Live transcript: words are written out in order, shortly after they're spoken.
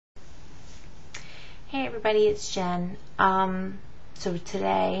Hey everybody, it's Jen. So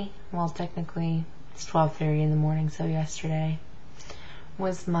today, well technically it's 12:30 in the morning, so yesterday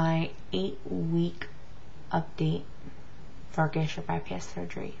was my 8-week update for gastric bypass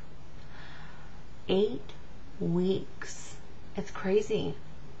surgery. 8 weeks. It's crazy.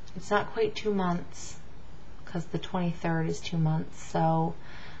 It's not quite 2 months because the 23rd is 2 months, so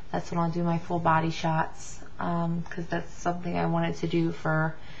that's when I'll do my full body shots, because that's something I wanted to do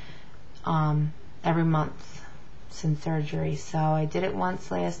for every month since surgery. So I did it once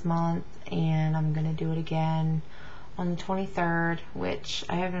last month and I'm gonna do it again on the 23rd, which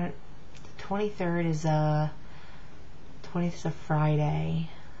I haven't. The 23rd is a 20th is a Friday,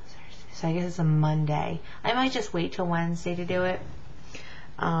 so I guess it's a Monday. I might just wait till Wednesday to do it.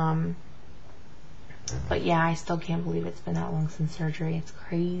 But yeah, I still can't believe it's been that long since surgery. It's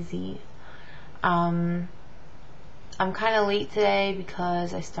crazy. I'm kind of late today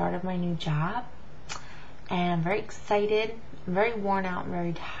because I started my new job and I'm very excited. I'm very worn out and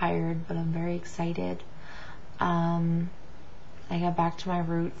very tired, but I'm very excited. I got back to my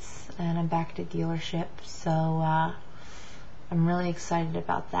roots and I'm back at a dealership, so I'm really excited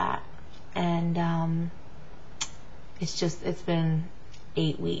about that. And it's been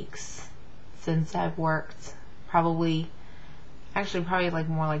 8 weeks since I've worked. Probably like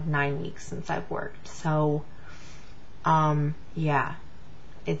more like 9 weeks since I've worked. So yeah,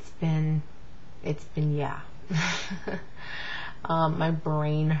 it's been yeah. My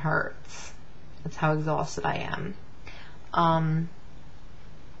brain hurts. That's how exhausted I am. I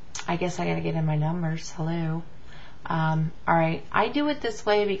guess I gotta get in my numbers. Hello. Alright, I do it this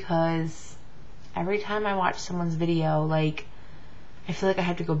way because every time I watch someone's video, like, I feel like I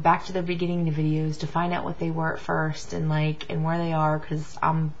have to go back to the beginning of the videos to find out what they were at first and where they are, because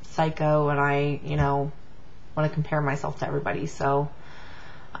I'm psycho and I, want to compare myself to everybody, so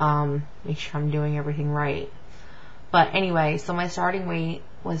make sure I'm doing everything right. But anyway, so my starting weight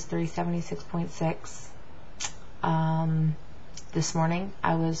was 376.6. This morning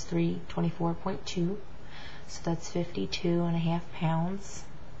I was 324.2, so that's 52.5 pounds.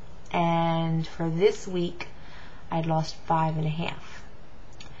 And for this week I'd lost 5.5.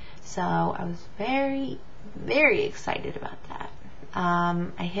 So I was very, very excited about that.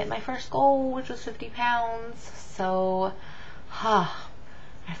 I hit my first goal, which was 50 pounds. So,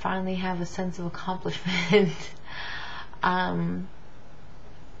 I finally have a sense of accomplishment.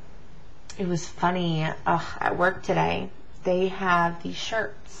 It was funny. At work today, they have these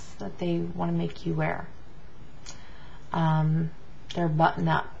shirts that they want to make you wear. They're button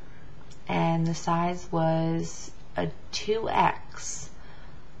up, and the size was a 2X,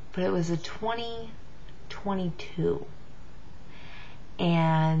 but it was a 2022.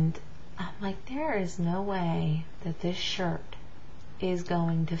 And I'm like, there is no way that this shirt is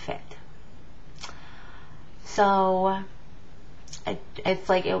going to fit. So it's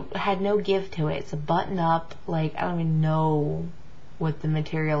like it had no give to it. It's a button up, like, I don't even know what the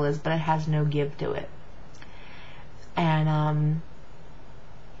material is, but it has no give to it. And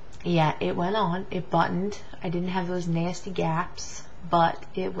yeah, it went on, it buttoned. I didn't have those nasty gaps, but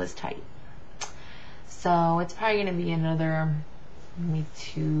it was tight. So it's probably going to be another maybe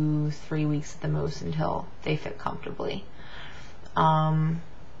 2-3 weeks at the most until they fit comfortably.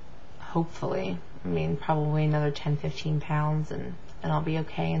 Hopefully. I mean, probably another 10-15 pounds and I'll be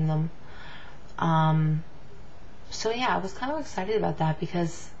okay in them. So yeah, I was kind of excited about that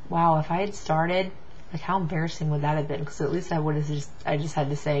because, wow, if I had started, like, how embarrassing would that have been? Because at least I just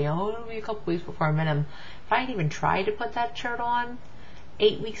had to say, oh, it'll be a couple weeks before I met him. If I had even tried to put that shirt on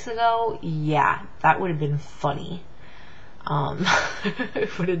 8 weeks ago, yeah, that would have been funny.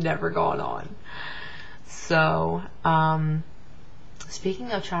 It would have never gone on. So,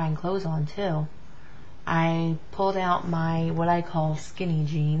 speaking of trying clothes on too, I pulled out my, what I call skinny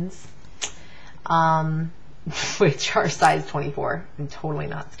jeans, which are size 24. I'm totally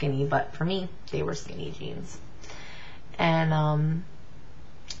not skinny, but for me, they were skinny jeans. And,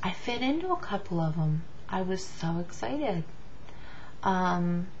 I fit into a couple of them. I was so excited.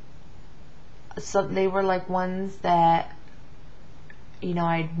 So they were like ones that,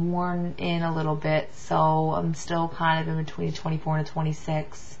 I'd worn in a little bit, so I'm still kind of in between a 24 and a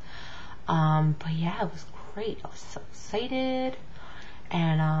 26. But yeah, it was great. I was so excited.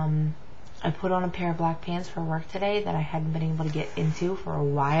 And I put on a pair of black pants for work today that I hadn't been able to get into for a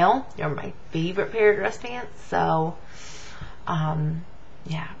while. They're my favorite pair of dress pants. So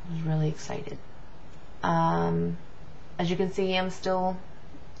yeah, I was really excited. As you can see, I'm still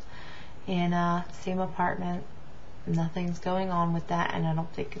in the same apartment. Nothing's going on with that, and I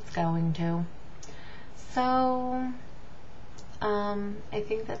don't think it's going to. So I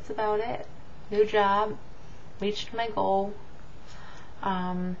think that's about it. new job, reached my goal.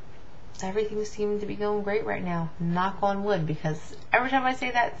 Everything seemed to be going great right now. Knock on wood, because every time I say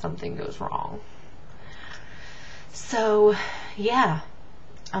that, something goes wrong. So, yeah,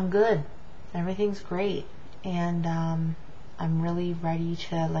 I'm good. Everything's great. And I'm really ready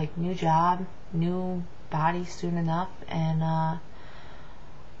to, like, new job, new body soon enough. And I'm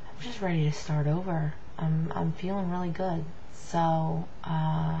just ready to start over. I'm feeling really good. So,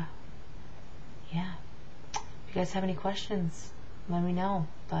 yeah. If you guys have any questions, let me know.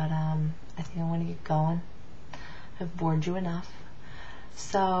 But I think I'm going to get going. I've bored you enough.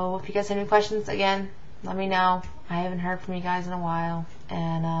 So if you guys have any questions, again, let me know. I haven't heard from you guys in a while.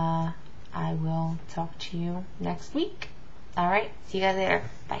 And I will talk to you next week. Alright, see you guys later.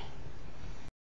 Bye.